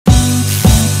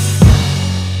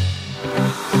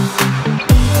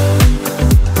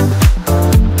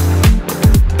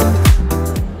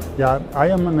Yeah, I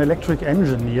am an electric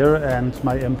engineer and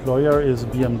my employer is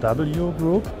BMW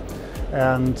Group.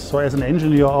 And so as an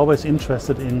engineer, always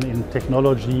interested in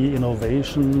technology,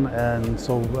 innovation, and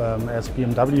so as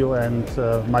BMW and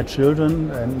my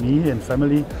children and me and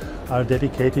family are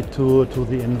dedicated to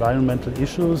the environmental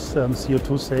issues.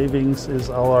 CO2 savings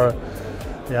is our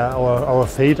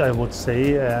fate, I would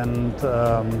say, and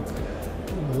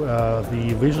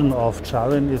the vision of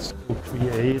CharIN is to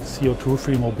create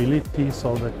CO2-free mobility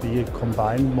so that we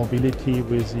combine mobility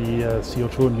with the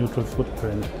CO2 neutral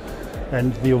footprint.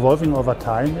 And the evolving over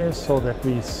time is so that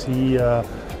we see a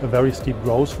very steep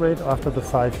growth rate after the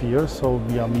 5 years. So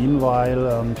we are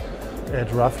meanwhile at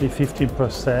roughly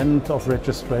 15% of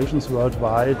registrations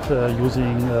worldwide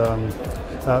using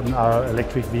our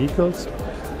electric vehicles.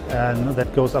 And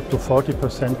that goes up to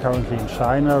 40% currently in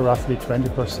China, roughly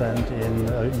 20% in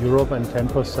Europe and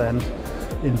 10%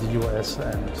 in the US.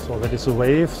 And so that is a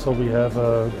wave. So we have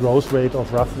a growth rate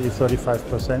of roughly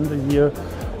 35% a year.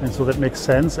 And so that makes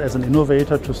sense as an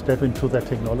innovator to step into that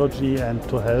technology and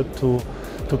to help to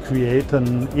create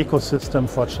an ecosystem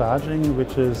for charging,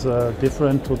 which is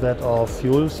different to that of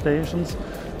fuel stations.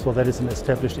 So that is an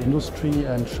established industry,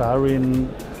 and CharIN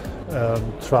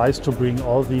tries to bring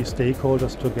all the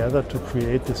stakeholders together to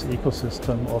create this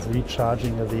ecosystem of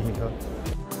recharging a vehicle.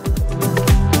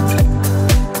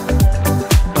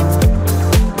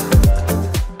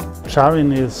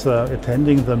 CharIN is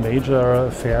attending the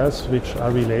major fairs which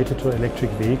are related to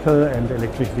electric vehicle and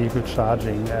electric vehicle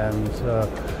charging, and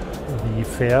the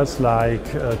fairs like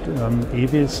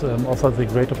EVIS offer the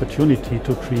great opportunity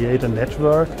to create a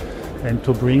network and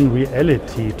to bring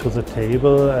reality to the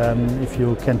table. If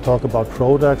you can talk about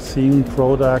products, seeing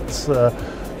products,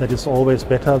 that is always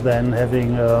better than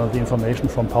having the information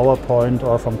from PowerPoint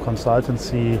or from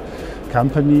consultancy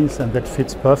companies, and that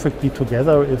fits perfectly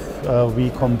together if we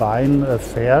combine a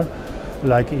fair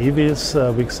like EVIS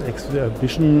with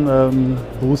exhibition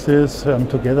booths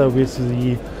together with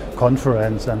the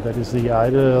conference, and that is the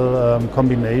ideal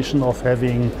combination of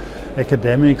having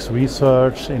academics,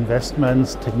 research,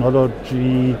 investments,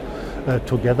 technology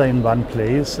together in one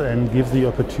place and give the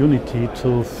opportunity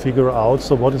to figure out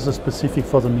what is specific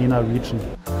for the MENA region.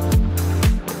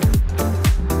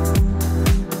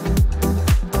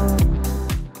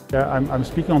 I'm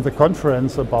speaking on the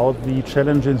conference about the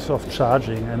challenges of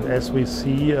charging, and as we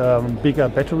see bigger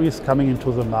batteries coming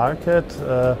into the market,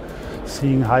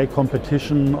 seeing high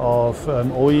competition of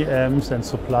OEMs and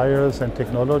suppliers and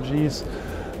technologies,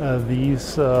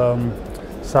 these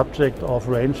subject of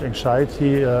range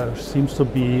anxiety seems to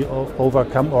be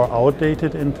overcome or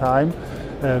outdated in time.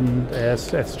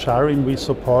 As CharIN, we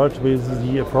support with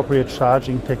the appropriate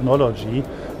charging technology,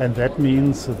 and that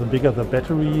means the bigger the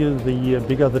battery, the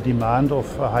bigger the demand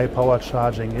of high power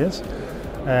charging is.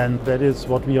 And that is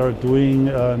what we are doing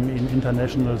in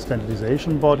international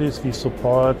standardization bodies. We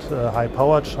support high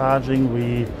power charging.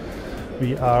 We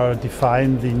are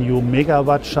defining the new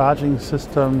megawatt charging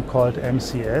system called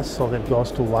MCS, so that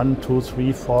goes to 1, 2,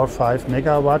 3, 4, 5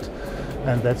 megawatt.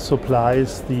 And that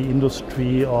supplies the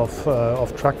industry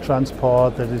of truck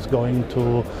transport, that is going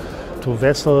to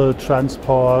vessel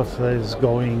transport, that is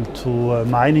going to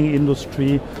mining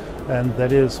industry, and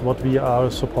that is what we are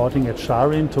supporting at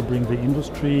CharIN, to bring the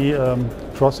industry,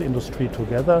 cross-industry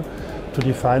together, to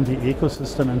define the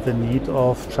ecosystem and the need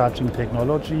of charging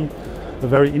technology. A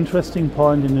very interesting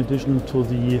point, in addition to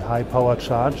the high power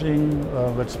charging,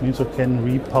 which means you can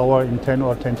repower in 10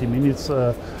 or 20 minutes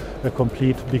a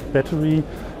complete big battery,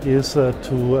 is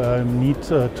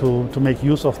to make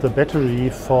use of the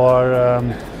battery for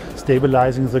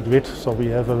stabilizing the grid. So we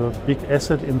have a big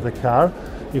asset in the car.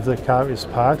 If the car is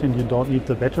parked and you don't need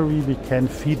the battery, we can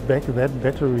feed back that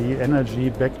battery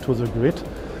energy back to the grid.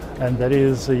 And that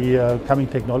is the coming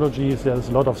technologies. There's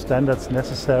a lot of standards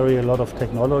necessary, a lot of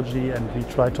technology, and we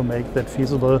try to make that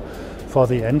feasible for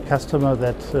the end customer,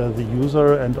 that the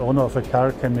user and owner of a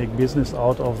car can make business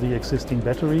out of the existing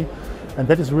battery. And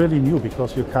that is really new,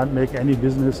 because you can't make any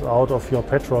business out of your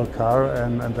petrol car,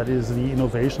 and that is the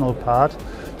innovational part,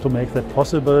 to make that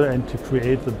possible and to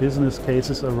create the business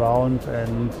cases around,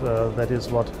 and that is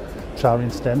what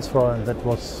CharIN stands for, and that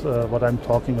was what I'm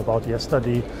talking about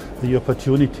yesterday, the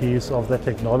opportunities of that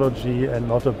technology and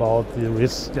not about the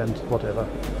risk and whatever.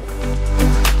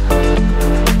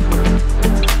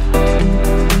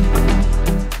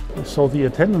 So the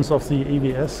attendants of the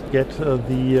EVS get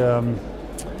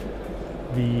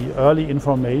the early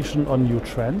information on new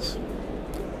trends.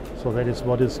 So that is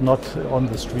what is not on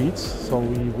the streets. So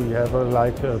we have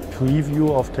like a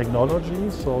preview of technology.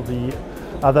 So the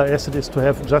other asset is to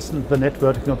have just the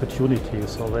networking opportunity.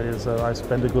 So there is, I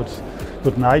spent a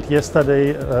good night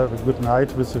yesterday, good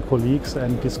night with the colleagues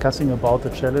and discussing about the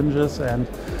challenges and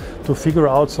to figure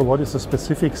out what is the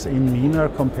specifics in MENA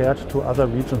compared to other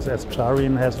regions, as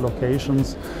CharIN has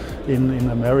locations in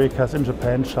Americas, in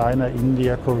Japan, China,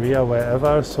 India, Korea,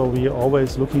 wherever. So we are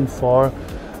always looking for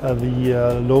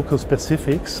the local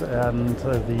specifics, and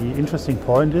the interesting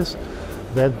point is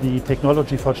that the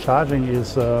technology for charging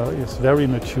is very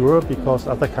mature because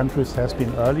other countries has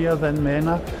been earlier than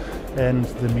MENA, and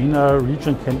the MENA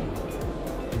region can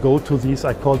go to these,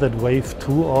 I call that wave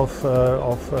 2 of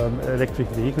electric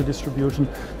vehicle distribution,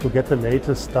 to get the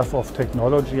latest stuff of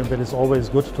technology, and that is always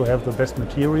good to have the best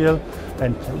material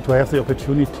and to have the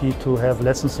opportunity to have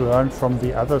lessons learned from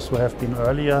the others who have been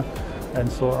earlier. And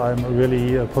so I'm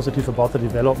really positive about the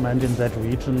development in that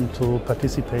region, to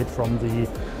participate from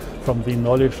the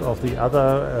knowledge of the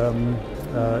other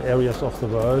areas of the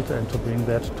world and to bring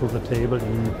that to the table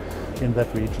in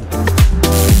that region.